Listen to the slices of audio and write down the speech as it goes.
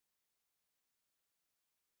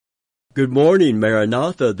Good morning,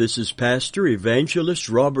 Maranatha. This is Pastor Evangelist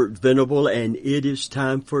Robert Venable, and it is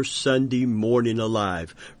time for Sunday Morning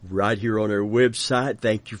Alive right here on our website.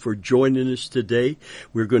 Thank you for joining us today.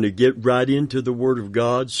 We're going to get right into the Word of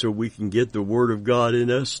God so we can get the Word of God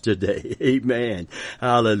in us today. Amen.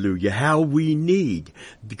 Hallelujah. How we need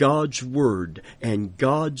God's Word and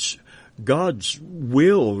God's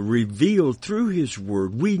will revealed through His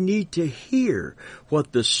Word. We need to hear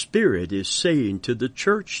what the Spirit is saying to the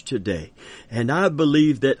church today. And I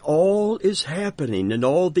believe that all is happening and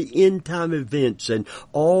all the end time events and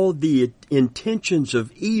all the intentions of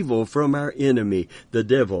evil from our enemy, the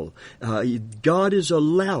devil, God is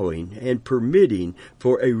allowing and permitting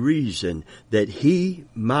for a reason, that He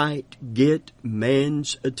might get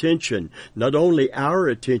man's attention. Not only our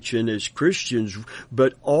attention as Christians,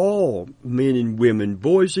 but all men and women,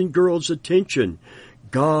 boys and girls' attention.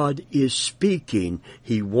 God is speaking.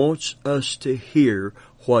 He wants us to hear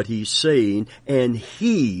what He's saying and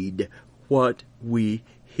heed what we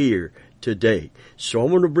hear today. So I'm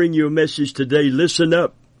going to bring you a message today. Listen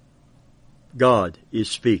up. God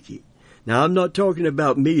is speaking. Now, I'm not talking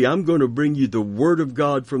about me. I'm going to bring you the Word of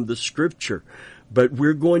God from the Scripture. But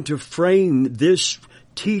we're going to frame this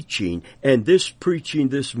teaching and this preaching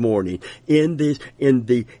this morning in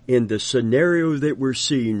the scenario that we're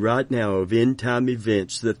seeing right now of end time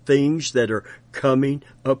events, the things that are coming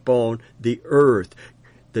upon the earth.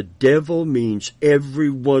 The devil means every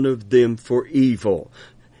one of them for evil.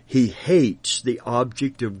 He hates the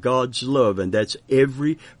object of God's love, and that's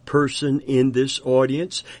every person in this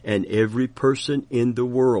audience and every person in the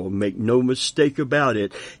world. Make no mistake about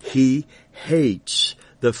it. He hates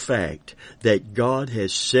the fact that God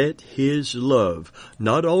has set His love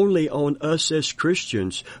not only on us as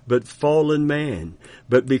Christians, but fallen man.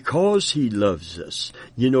 But because He loves us,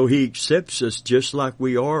 He accepts us just like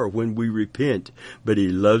we are when we repent, but He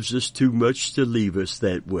loves us too much to leave us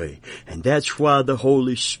that way. And that's why the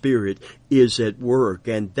Holy Spirit is at work,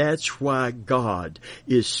 and that's why God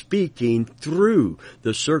is speaking through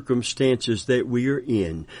the circumstances that we are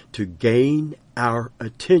in to gain our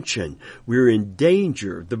attention. We're in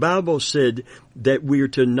danger. The Bible said that we are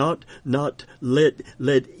to not let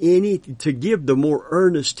any, to give the more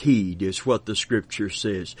earnest heed, is what the Scripture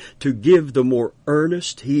says. To give the more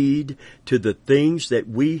earnest heed to the things that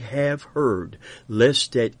we have heard,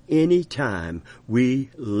 lest at any time we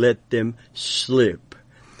let them slip.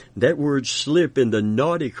 That word slip in the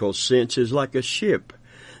nautical sense is like a ship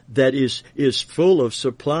that is full of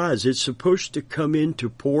supplies. It's supposed to come into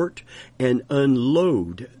port and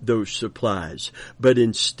unload those supplies, but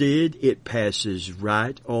instead it passes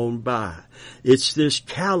right on by. It's this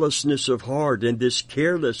callousness of heart and this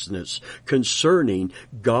carelessness concerning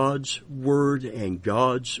God's Word and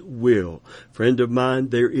God's will. Friend of mine,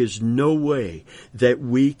 there is no way that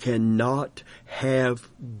we cannot have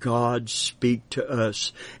God speak to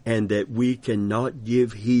us and that we cannot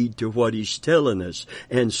give heed to what He's telling us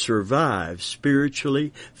and survive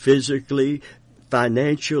spiritually, physically,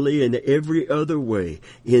 financially, and every other way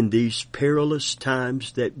in these perilous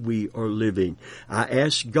times that we are living. I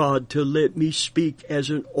ask God to let me speak as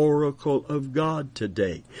an oracle of God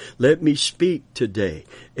today. Let me speak today.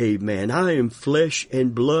 Amen. I am flesh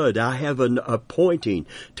and blood. I have an appointing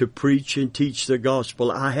to preach and teach the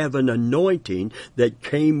gospel. I have an anointing that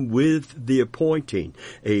came with the appointing.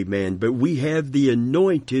 Amen. But we have the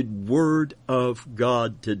anointed Word of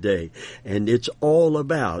God today. And it's all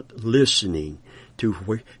about listening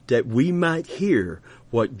that we might hear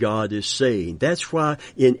what God is saying. That's why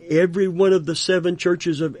in every one of the 7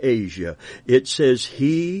 churches of Asia, it says,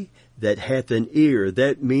 He that hath an ear.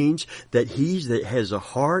 That means that he that has a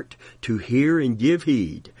heart to hear and give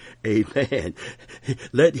heed. Amen.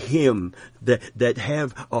 Let him that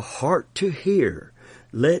have a heart to hear,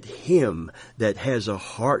 let him that has a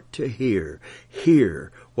heart to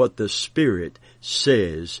hear what the Spirit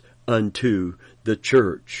says unto the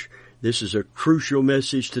church. This is a crucial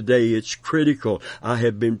message today. It's critical. I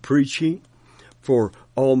have been preaching for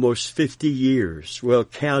almost 50 years. Well,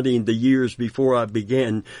 counting the years before I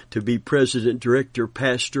began to be president, director,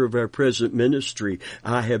 pastor of our present ministry,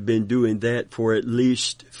 I have been doing that for at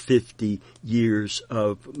least 50 years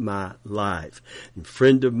of my life. And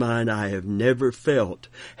friend of mine, I have never felt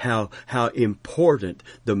how important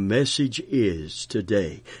the message is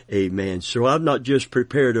today. Amen. So I've not just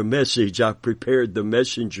prepared a message, I've prepared the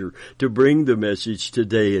messenger to bring the message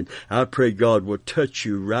today. And I pray God will touch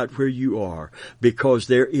you right where you are, because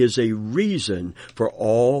there is a reason for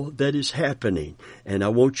all that is happening. And I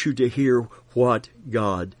want you to hear what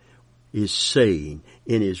God is saying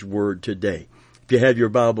in His Word today. If you have your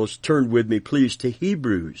Bibles, turn with me please to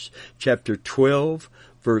Hebrews chapter 12,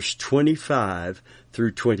 verse 25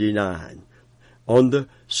 through 29. On the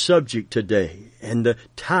subject today and the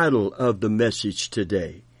title of the message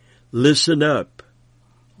today, Listen Up,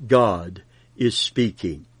 God is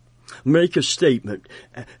Speaking. Make a statement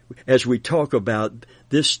as we talk about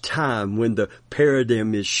this time when the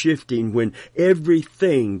paradigm is shifting, when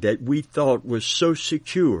everything that we thought was so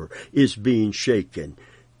secure is being shaken.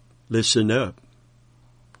 Listen up.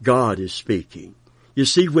 God is speaking. You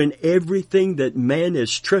see, when everything that man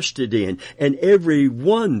has trusted in and every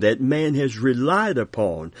one that man has relied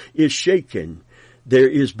upon is shaken, there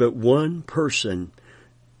is but one person,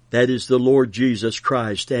 that is the Lord Jesus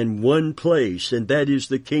Christ, and one place, and that is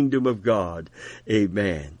the kingdom of God.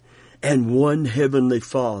 Amen. And one heavenly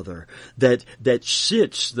Father that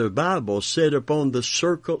sits, the Bible said, upon the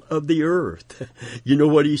circle of the earth. You know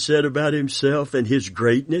what he said about himself and his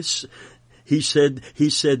greatness? He said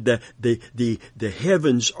that the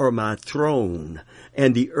heavens are my throne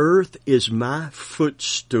and the earth is my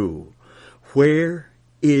footstool. Where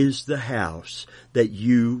is the house that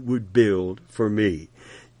you would build for me?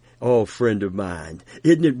 Oh, friend of mine,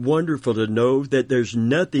 isn't it wonderful to know that there's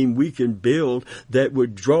nothing we can build that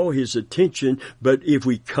would draw His attention, but if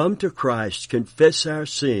we come to Christ, confess our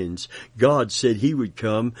sins, God said He would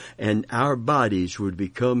come and our bodies would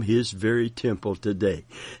become His very temple today.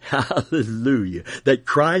 Hallelujah. That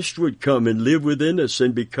Christ would come and live within us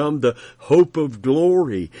and become the hope of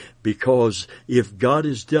glory. Because if God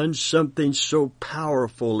has done something so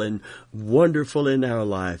powerful and wonderful in our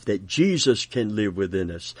life that Jesus can live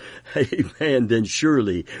within us, amen, then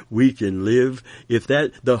surely we can live. If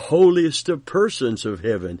that the holiest of persons of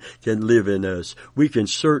heaven can live in us, we can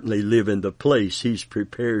certainly live in the place He's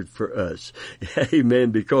prepared for us.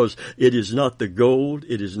 Amen, because it is not the gold,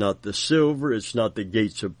 it is not the silver, it's not the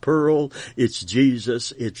gates of pearl, it's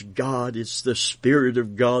Jesus, it's God, it's the Spirit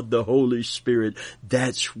of God, the Holy Spirit.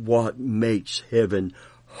 That's what makes heaven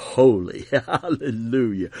holy.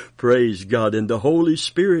 Hallelujah. Praise God. And the Holy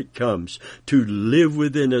Spirit comes to live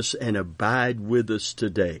within us and abide with us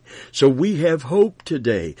today. So we have hope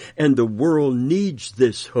today, and the world needs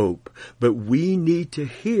this hope, but we need to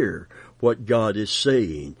hear what God is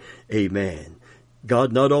saying. Amen.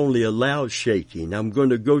 God not only allows shaking, I'm going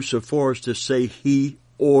to go so far as to say He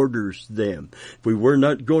orders them. If we were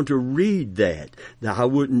not going to read that, now I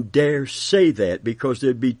wouldn't dare say that because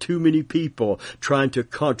there'd be too many people trying to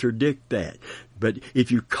contradict that. But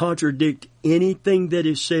if you contradict anything that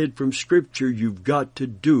is said from Scripture, you've got to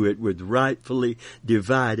do it with rightfully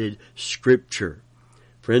divided Scripture.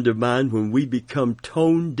 Friend of mine, when we become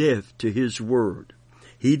tone deaf to His Word,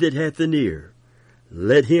 he that hath an ear,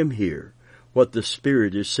 let him hear what the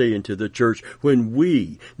Spirit is saying to the church. When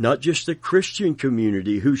we, not just the Christian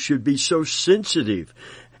community who should be so sensitive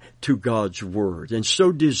to God's Word and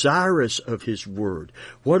so desirous of His Word,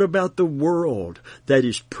 what about the world that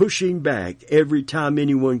is pushing back every time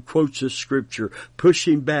anyone quotes a Scripture,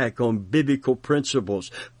 pushing back on biblical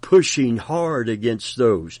principles, pushing hard against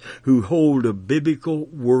those who hold a biblical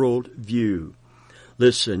world view?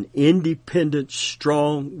 Listen, independent,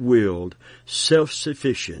 strong-willed,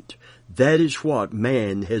 self-sufficient, that is what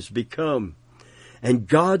man has become. And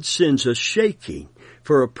God sends us shaking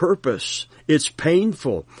for a purpose. It's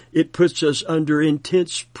painful. It puts us under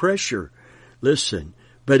intense pressure. Listen,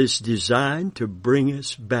 but it's designed to bring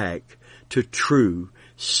us back to true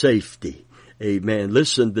safety. Amen.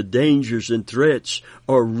 Listen, the dangers and threats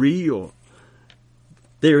are real.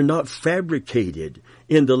 They are not fabricated.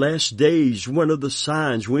 In the last days, one of the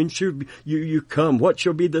signs, when shall you come? What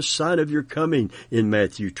shall be the sign of your coming? In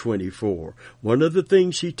Matthew 24. One of the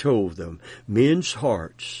things He told them, men's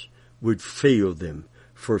hearts would fail them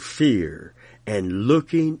for fear and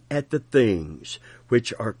looking at the things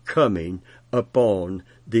which are coming upon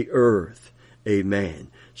the earth. Amen.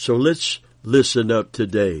 So let's listen up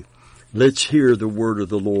today. Let's hear the word of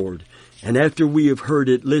the Lord. And after we have heard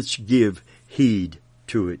it, let's give heed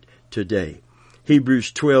to it today.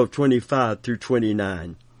 Hebrews 12:25 through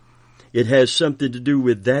 29. It has something to do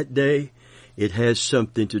with that day. It has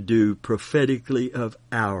something to do prophetically of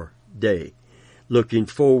our day. Looking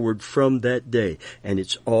forward from that day. And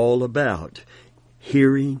it's all about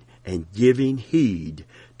hearing and giving heed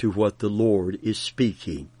to what the Lord is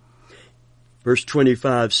speaking. Verse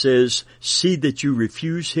 25 says, see that you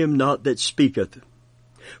refuse him not that speaketh.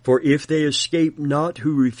 For if they escape not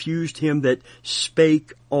who refused him that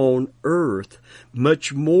spake on earth,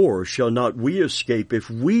 much more shall not we escape if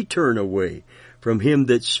we turn away from him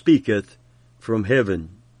that speaketh from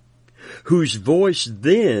heaven, whose voice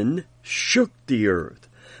then shook the earth.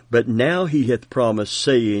 But now he hath promised,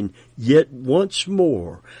 saying, yet once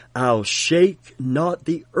more I'll shake not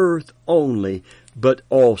the earth only, but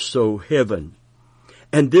also heaven.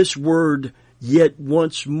 And this word yet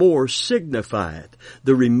once more signifieth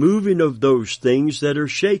the removing of those things that are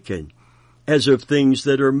shaken, as of things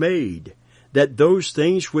that are made, that those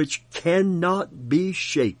things which cannot be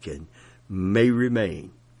shaken may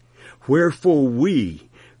remain. Wherefore we,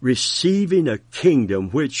 receiving a kingdom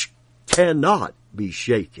which cannot be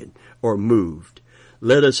shaken or moved,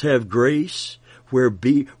 let us have grace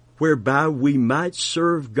whereby we might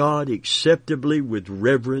serve God acceptably with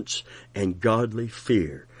reverence and godly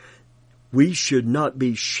fear. We should not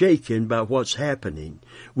be shaken by what's happening.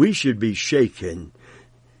 We should be shaken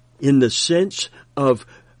in the sense of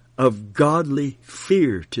godly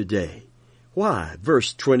fear today. Why?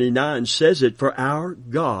 Verse 29 says it, for our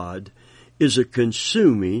God is a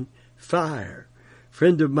consuming fire.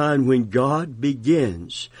 Friend of mine, when God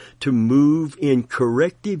begins to move in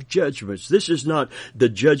corrective judgments, this is not the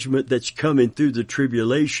judgment that's coming through the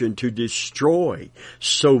tribulation to destroy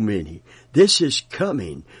so many. This is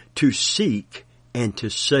coming to seek and to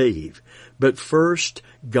save. But first,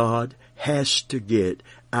 God has to get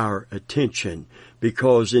our attention,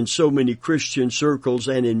 because in so many Christian circles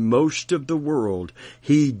and in most of the world,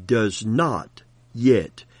 He does not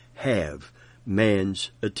yet have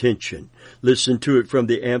man's attention. Listen to it from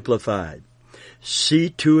the Amplified. See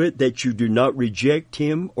to it that you do not reject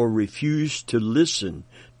Him or refuse to listen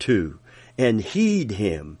to and heed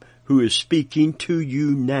Him who is speaking to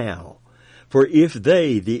you now. For if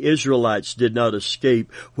they, the Israelites, did not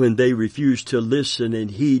escape when they refused to listen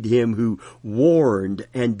and heed Him who warned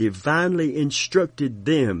and divinely instructed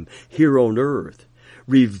them here on earth,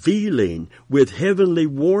 revealing with heavenly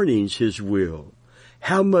warnings His will,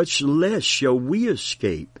 how much less shall we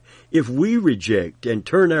escape if we reject and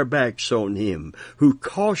turn our backs on Him who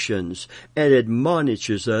cautions and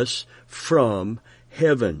admonishes us from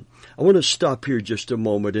heaven. I want to stop here just a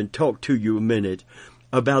moment and talk to you a minute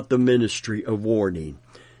about the ministry of warning.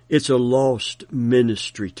 It's a lost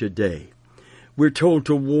ministry today. We're told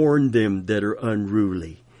to warn them that are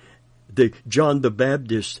unruly. John the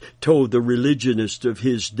Baptist told the religionists of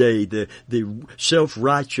his day, the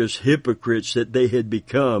self-righteous hypocrites that they had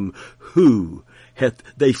become,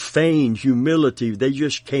 they feigned humility. They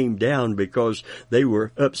just came down because they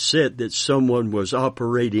were upset that someone was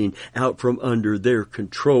operating out from under their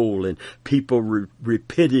control, and people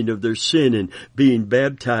repenting of their sin and being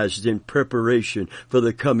baptized in preparation for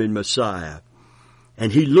the coming Messiah.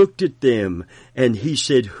 And He looked at them and He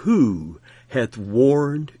said, who hath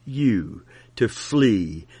warned you to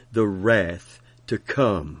flee the wrath to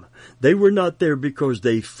come? They were not there because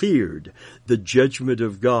they feared the judgment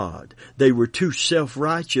of God. They were too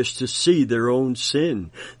self-righteous to see their own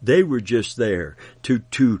sin. They were just there to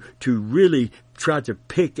really try to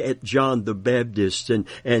pick at John the Baptist and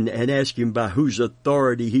ask him by whose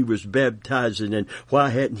authority he was baptizing and why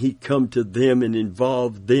hadn't he come to them and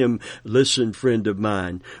involved them. Listen, friend of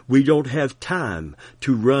mine, we don't have time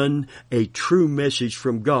to run a true message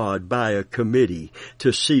from God by a committee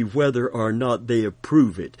to see whether or not they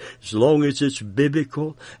approve it. As long as it's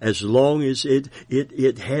biblical, as long as it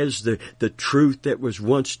has the truth that was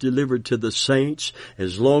once delivered to the saints,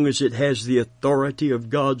 as long as it has the authority of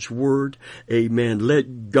God's Word, amen.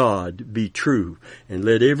 Let God be true, and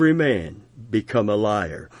let every man become a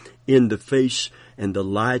liar in the face and the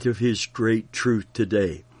light of His great truth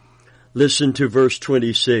today. Listen to verse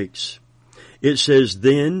 26. It says,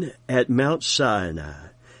 then at Mount Sinai,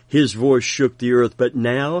 His voice shook the earth, but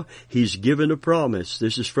now He's given a promise.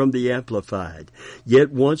 This is from the Amplified.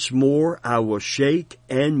 Yet once more I will shake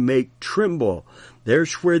and make tremble.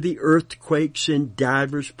 There's where the earthquakes in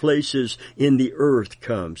divers places in the earth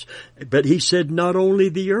comes. But He said not only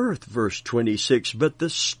the earth, verse 26, but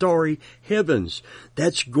the starry heavens.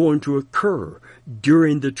 That's going to occur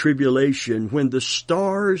during the tribulation when the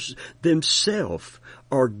stars themselves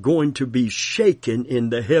are going to be shaken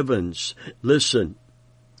in the heavens. Listen.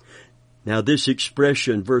 Now this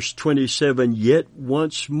expression, verse 27, yet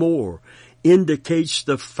once more, indicates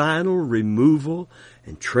the final removal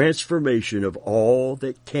and transformation of all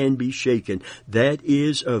that can be shaken, that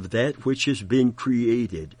is, of that which has been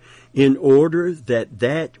created, in order that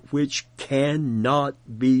that which cannot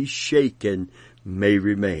be shaken may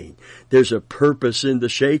remain. There's a purpose in the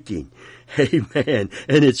shaking. Amen.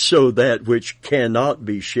 And it's so that which cannot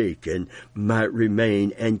be shaken might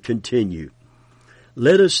remain and continue.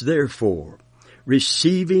 Let us therefore,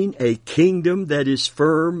 receiving a kingdom that is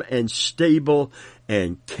firm and stable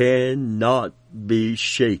and cannot be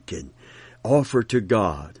shaken, offer to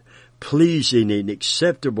God pleasing and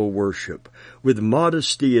acceptable worship with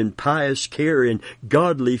modesty and pious care and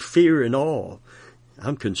godly fear and awe.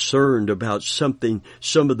 I'm concerned about some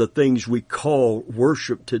of the things we call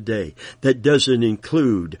worship today that doesn't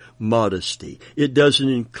include modesty. It doesn't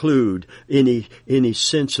include any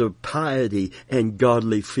sense of piety and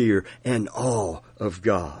godly fear and awe of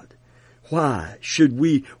God. Why should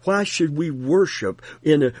we worship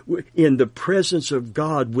in the presence of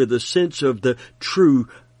God with a sense of the true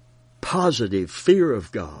positive fear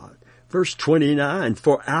of God? Verse 29,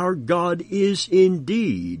 for our God is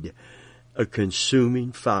indeed a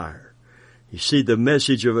consuming fire. You see, the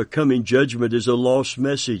message of a coming judgment is a lost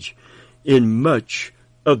message in much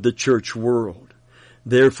of the church world.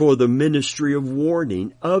 Therefore, the ministry of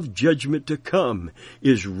warning of judgment to come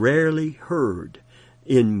is rarely heard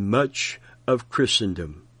in much of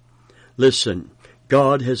Christendom. Listen,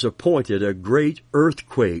 God has appointed a great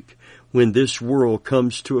earthquake when this world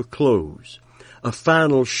comes to a close, a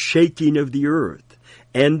final shaking of the earth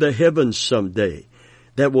and the heavens someday,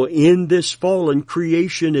 that will end this fallen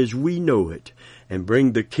creation as we know it and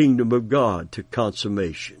bring the kingdom of God to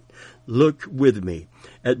consummation. Look with me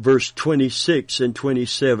at verse 26 and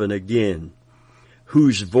 27 again.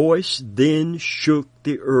 Whose voice then shook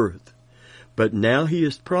the earth. But now he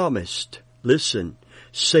has promised, listen,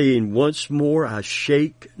 saying, once more I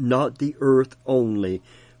shake not the earth only,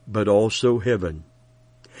 but also heaven.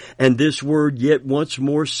 And this word yet once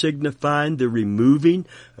more signifying the removing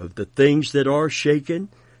of the things that are shaken,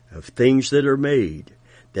 of things that are made,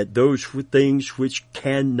 that those things which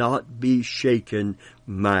cannot be shaken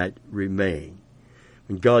might remain.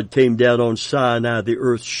 When God came down on Sinai, the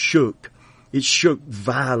earth shook. It shook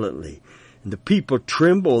violently. And the people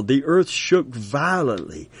trembled. The earth shook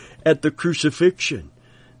violently at the crucifixion.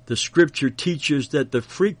 The Scripture teaches that the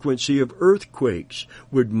frequency of earthquakes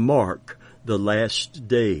would mark the last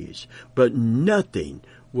days, but nothing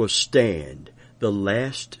will stand the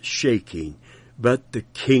last shaking but the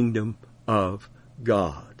kingdom of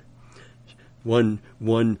God. One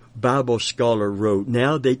Bible scholar wrote,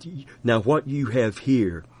 now what you have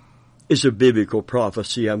here is a biblical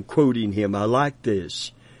prophecy. I'm quoting him. I like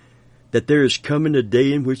this. That there is coming a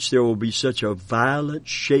day in which there will be such a violent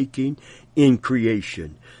shaking in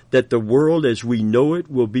creation that the world as we know it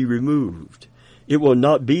will be removed. It will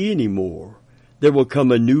not be anymore. There will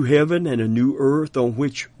come a new heaven and a new earth on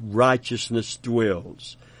which righteousness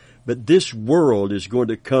dwells. But this world is going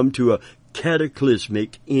to come to a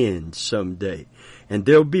cataclysmic end someday. And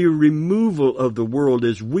there'll be a removal of the world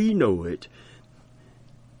as we know it.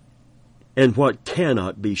 And what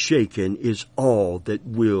cannot be shaken is all that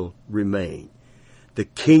will remain. The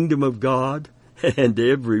kingdom of God and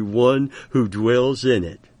everyone who dwells in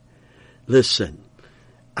it. Listen,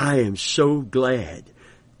 I am so glad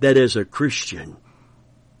that as a Christian,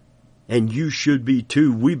 and you should be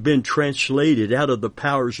too, we've been translated out of the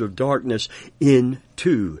powers of darkness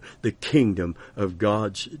into the kingdom of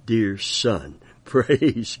God's dear Son.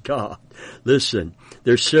 Praise God. Listen,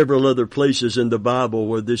 there's several other places in the Bible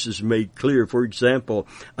where this is made clear. For example,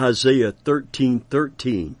 Isaiah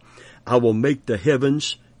 13:13. I will make the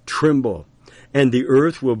heavens tremble, and the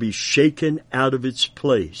earth will be shaken out of its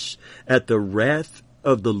place at the wrath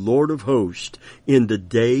of the Lord of hosts in the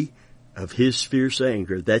day of his fierce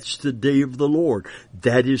anger. That's the day of the Lord.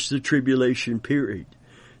 That is the tribulation period.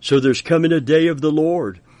 So there's coming a day of the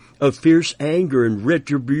Lord, of fierce anger and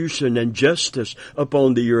retribution and justice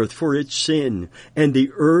upon the earth for its sin, and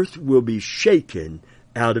the earth will be shaken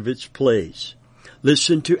out of its place.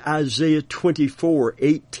 Listen to Isaiah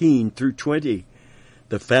 24:18 through 20.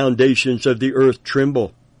 The foundations of the earth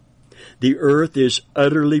tremble. The earth is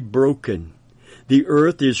utterly broken. The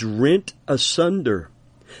earth is rent asunder.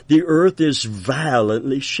 The earth is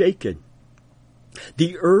violently shaken.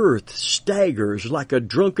 The earth staggers like a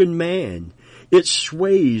drunken man. It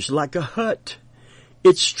sways like a hut.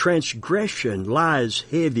 Its transgression lies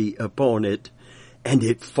heavy upon it, and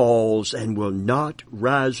it falls and will not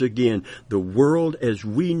rise again. The world as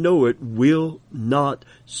we know it will not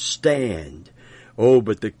stand. Oh,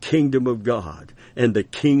 but the kingdom of God and the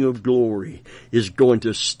King of glory is going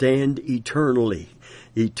to stand eternally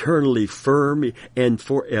firm and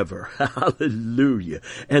forever. Hallelujah.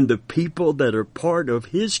 And the people that are part of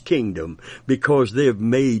his kingdom, because they have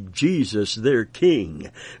made Jesus their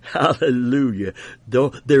King. Hallelujah.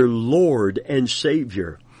 Their Lord and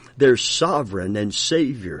Savior. Their Sovereign and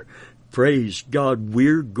Savior. Praise God.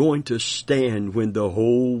 We're going to stand when the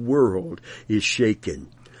whole world is shaken.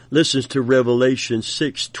 Listen to Revelation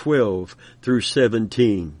 6:12 through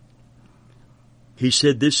 17. He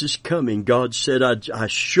said, this is coming. God said, I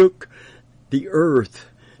shook the earth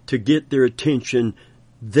to get their attention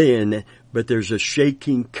then But there's a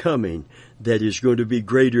shaking coming that is going to be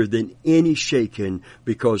greater than any shaking,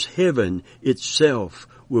 because heaven itself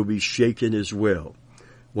will be shaken as well.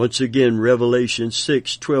 Once again, Revelation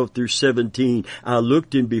 6:12 through 17, I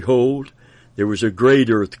looked and behold, there was a great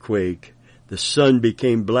earthquake. The sun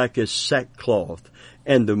became black as sackcloth,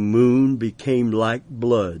 and the moon became like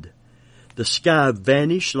blood. The sky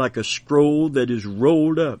vanished like a scroll that is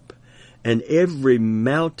rolled up, and every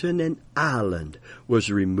mountain and island was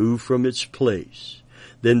removed from its place.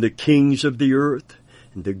 Then the kings of the earth,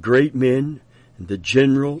 and the great men, and the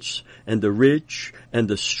generals, and the rich, and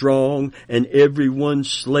the strong, and every one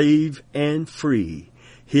slave and free,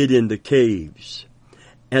 hid in the caves,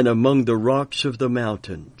 and among the rocks of the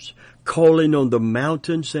mountains, calling on the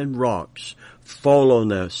mountains and rocks, fall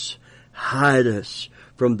on us, hide us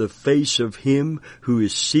from the face of him who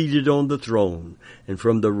is seated on the throne, and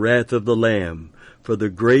from the wrath of the Lamb. For the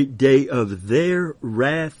great day of their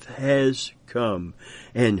wrath has come,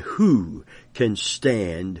 and who can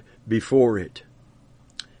stand before it?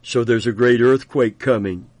 So there's a great earthquake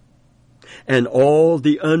coming. And all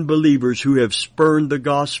the unbelievers who have spurned the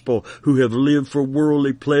gospel, who have lived for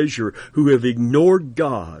worldly pleasure, who have ignored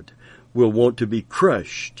God, will want to be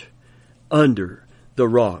crushed under the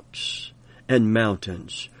rocks and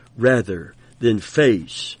mountains rather than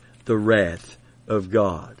face the wrath of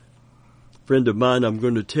God. Friend of mine, I'm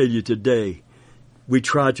going to tell you today, we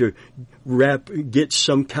try to get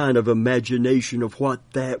some kind of imagination of what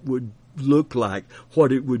that would look like,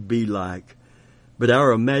 what it would be like. But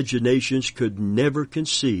our imaginations could never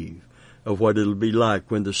conceive of what it'll be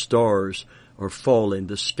like when the stars are falling,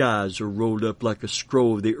 the skies are rolled up like a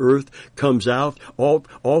scroll, the earth comes out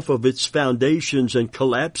off of its foundations and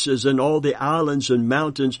collapses, and all the islands and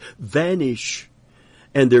mountains vanish,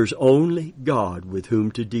 and there's only God with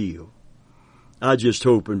whom to deal. I just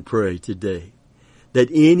hope and pray today that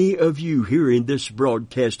any of you hearing this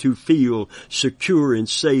broadcast who feel secure and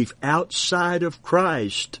safe outside of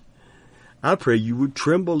Christ, I pray you would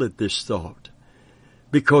tremble at this thought,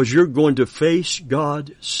 because you're going to face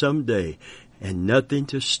God someday, and nothing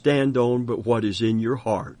to stand on but what is in your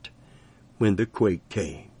heart when the quake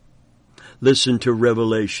came. Listen to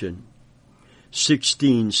Revelation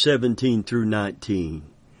 16:17 through 19.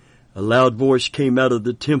 A loud voice came out of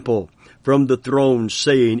the temple from the throne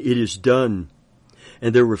saying, "It is done."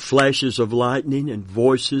 And there were flashes of lightning and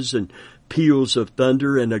voices and peals of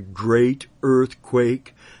thunder and a great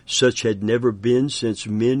earthquake, such had never been since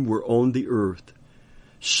men were on the earth.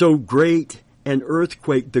 So great an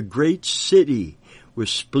earthquake, the great city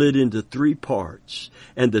was split into 3 parts,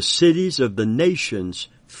 and the cities of the nations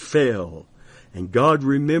fell. And God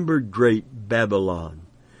remembered great Babylon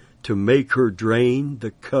to make her drain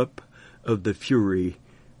the cup of the fury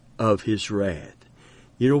of his wrath.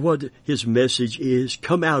 You know what his message is?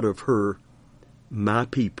 Come out of her, my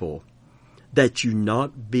people, that you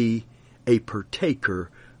not be a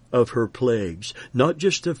partaker of her plagues. Not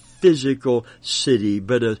just a physical city,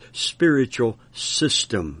 but a spiritual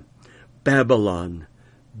system. Babylon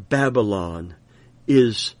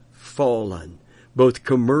is fallen. Both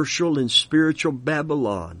commercial and spiritual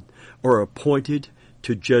Babylon are appointed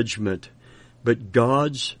to judgment. But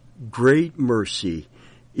God's great mercy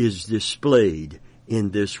is displayed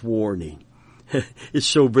in this warning. It's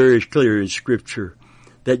so very clear in Scripture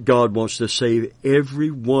that God wants to save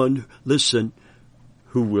everyone, listen,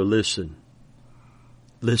 who will listen.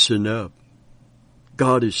 Listen up.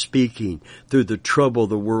 God is speaking through the trouble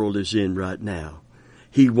the world is in right now.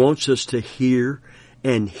 He wants us to hear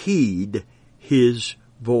and heed His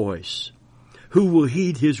voice. Who will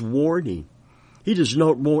heed His warning? He does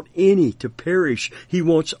not want any to perish. He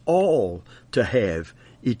wants all to have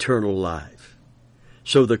eternal life.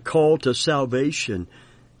 So the call to salvation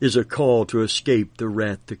is a call to escape the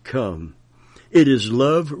wrath to come. It is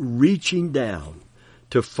love reaching down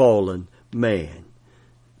to fallen man.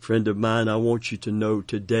 Friend of mine, I want you to know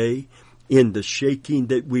today, in the shaking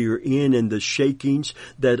that we are in and the shakings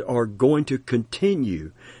that are going to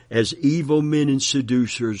continue as evil men and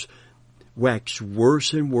seducers wax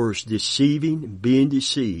worse and worse, deceiving and being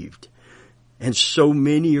deceived. And so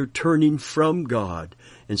many are turning from God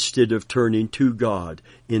instead of turning to God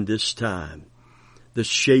in this time. The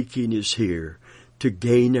shaking is here to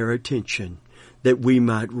gain our attention, that we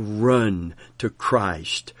might run to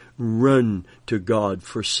Christ, run to God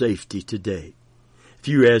for safety today. If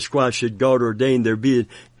you ask, why should God ordain there be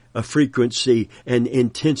a frequency and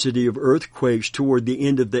intensity of earthquakes toward the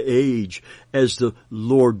end of the age as the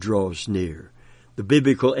Lord draws near? The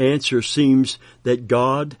biblical answer seems that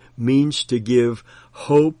God means to give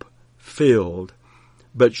hope-filled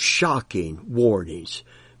but shocking warnings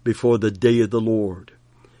before the day of the Lord.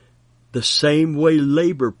 The same way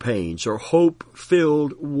labor pains are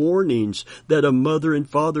hope-filled warnings that a mother and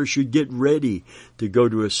father should get ready to go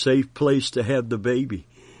to a safe place to have the baby.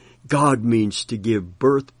 God means to give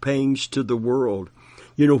birth pangs to the world.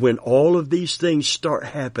 You know, when all of these things start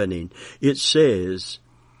happening, it says,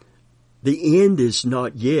 the end is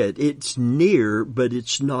not yet. It's near, but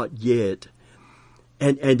it's not yet.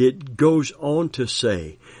 And it goes on to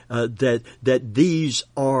say that these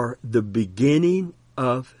are the beginning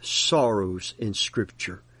of sorrows in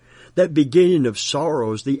Scripture. That beginning of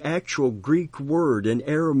sorrows, the actual Greek word in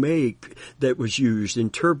Aramaic that was used,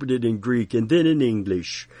 interpreted in Greek and then in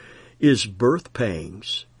English, is birth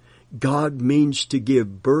pangs. God means to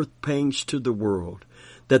give birth pangs to the world,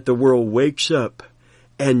 that the world wakes up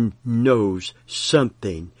and knows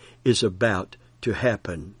something is about to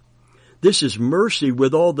happen. This is mercy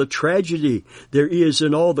with all the tragedy there is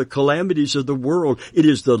in all the calamities of the world. It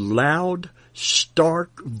is the loud,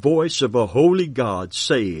 stark voice of a holy God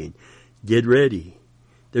saying, get ready.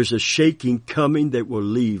 There's a shaking coming that will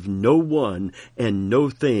leave no one and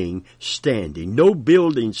no thing standing, no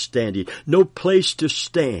building standing, no place to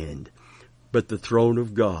stand but the throne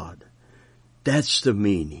of God. That's the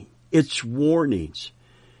meaning. It's warnings.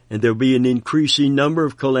 And there'll be an increasing number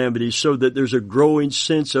of calamities so that there's a growing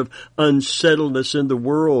sense of unsettledness in the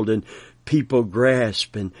world, and people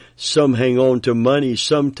grasp, and some hang on to money,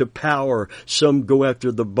 some to power, some go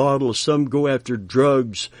after the bottle, some go after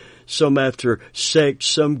drugs, some after sex,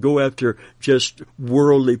 some go after just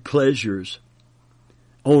worldly pleasures.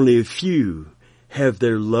 Only a few have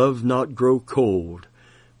their love not grow cold,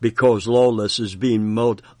 because lawlessness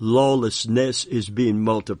is being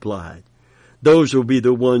multiplied. Those will be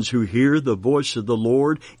the ones who hear the voice of the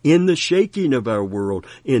Lord in the shaking of our world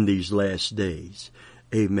in these last days.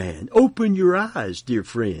 Amen. Open your eyes, dear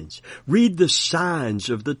friends. Read the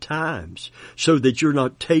signs of the times so that you're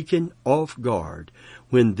not taken off guard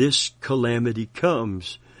when this calamity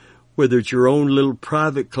comes. Whether it's your own little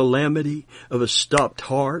private calamity of a stopped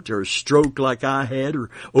heart or a stroke like I had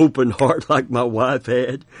or open heart like my wife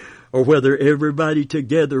had, or whether everybody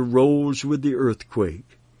together rolls with the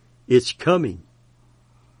earthquake. It's coming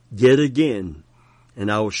yet again, and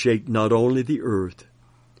I will shake not only the earth,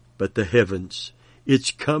 but the heavens.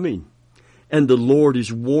 It's coming, and the Lord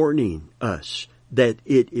is warning us that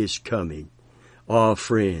it is coming. Ah,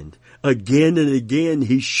 friend, again and again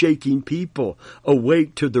He's shaking people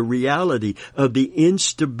awake to the reality of the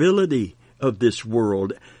instability of this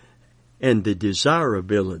world and the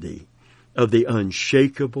desirability of the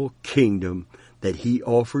unshakable kingdom that He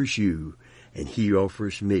offers you and He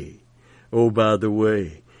offers me. Oh, by the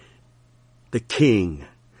way, the King,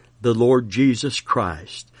 the Lord Jesus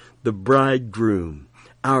Christ, the bridegroom,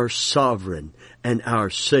 our sovereign and our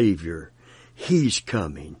Savior, He's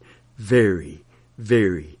coming very,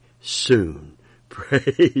 very soon.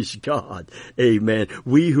 Praise God. Amen.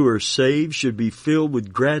 We who are saved should be filled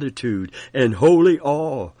with gratitude and holy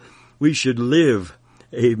awe. We should live,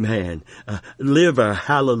 amen, live our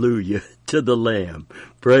hallelujah to the Lamb.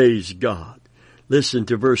 Praise God. Listen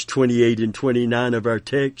to verse 28 and 29 of our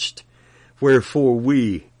text. Wherefore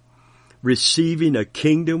we, receiving a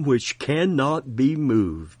kingdom which cannot be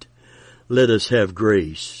moved, let us have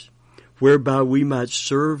grace, whereby we might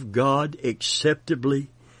serve God acceptably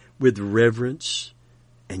with reverence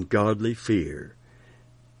and godly fear.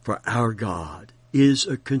 For our God is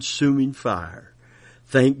a consuming fire.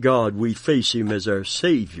 Thank God we face Him as our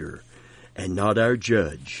Savior and not our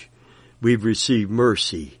judge. We've received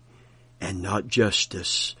mercy and not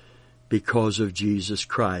justice because of Jesus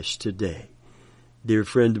Christ today. Dear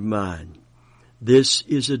friend of mine, this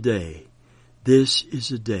is a day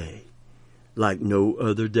like no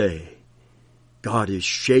other day. God is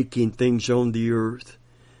shaking things on the earth,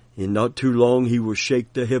 and not too long He will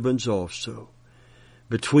shake the heavens also.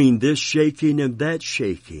 Between this shaking and that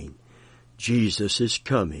shaking, Jesus is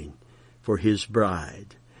coming for His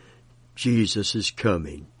bride. Jesus is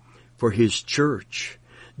coming for His church.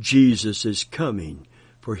 Jesus is coming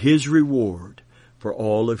for His reward for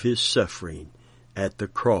all of His suffering at the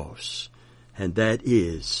cross. And that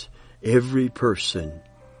is every person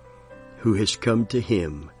who has come to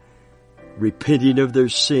Him, repenting of their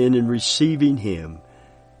sin and receiving Him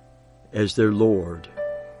as their Lord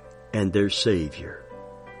and their Savior.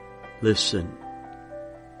 Listen,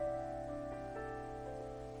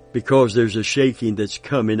 because there's a shaking that's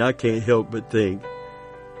coming, I can't help but think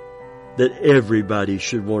that everybody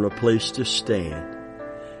should want a place to stand.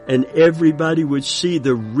 And everybody would see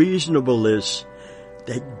the reasonableness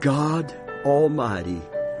that God Almighty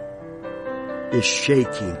is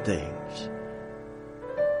shaking things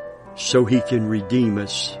so He can redeem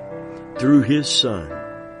us through His Son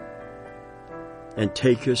and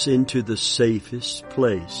take us into the safest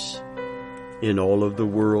place in all of the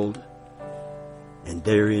world, and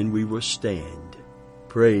therein we will stand.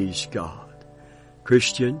 Praise God.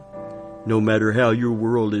 Christian, no matter how your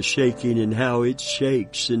world is shaking and how it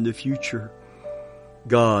shakes in the future,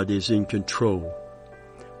 God is in control.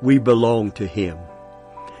 We belong to Him.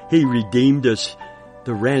 He redeemed us.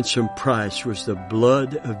 The ransom price was the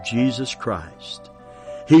blood of Jesus Christ.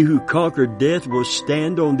 He who conquered death will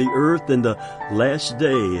stand on the earth in the last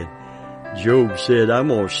day. And Job said, I'm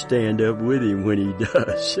going to stand up with Him when He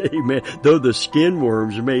does. Amen. Though the skin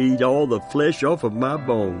worms may eat all the flesh off of my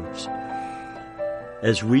bones.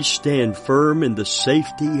 As we stand firm in the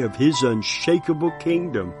safety of His unshakable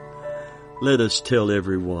kingdom, let us tell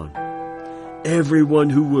everyone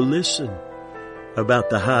who will listen, about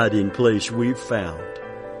the hiding place we've found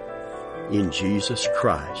in Jesus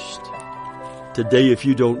Christ. Today, if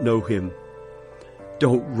you don't know Him,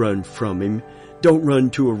 don't run from Him. Don't run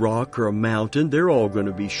to a rock or a mountain. They're all going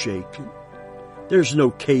to be shaken. There's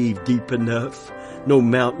no cave deep enough, no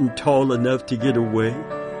mountain tall enough to get away.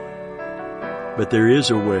 But there is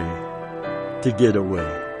a way to get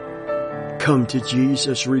away. Come to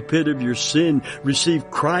Jesus, repent of your sin, receive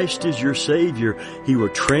Christ as your Savior. He will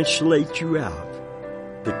translate you out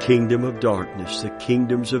the kingdom of darkness, the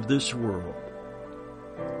kingdoms of this world,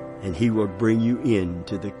 and He will bring you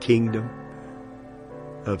into the kingdom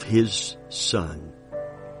of His Son.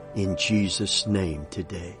 In Jesus' name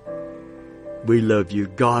today. We love you.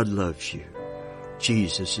 God loves you.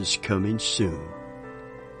 Jesus is coming soon.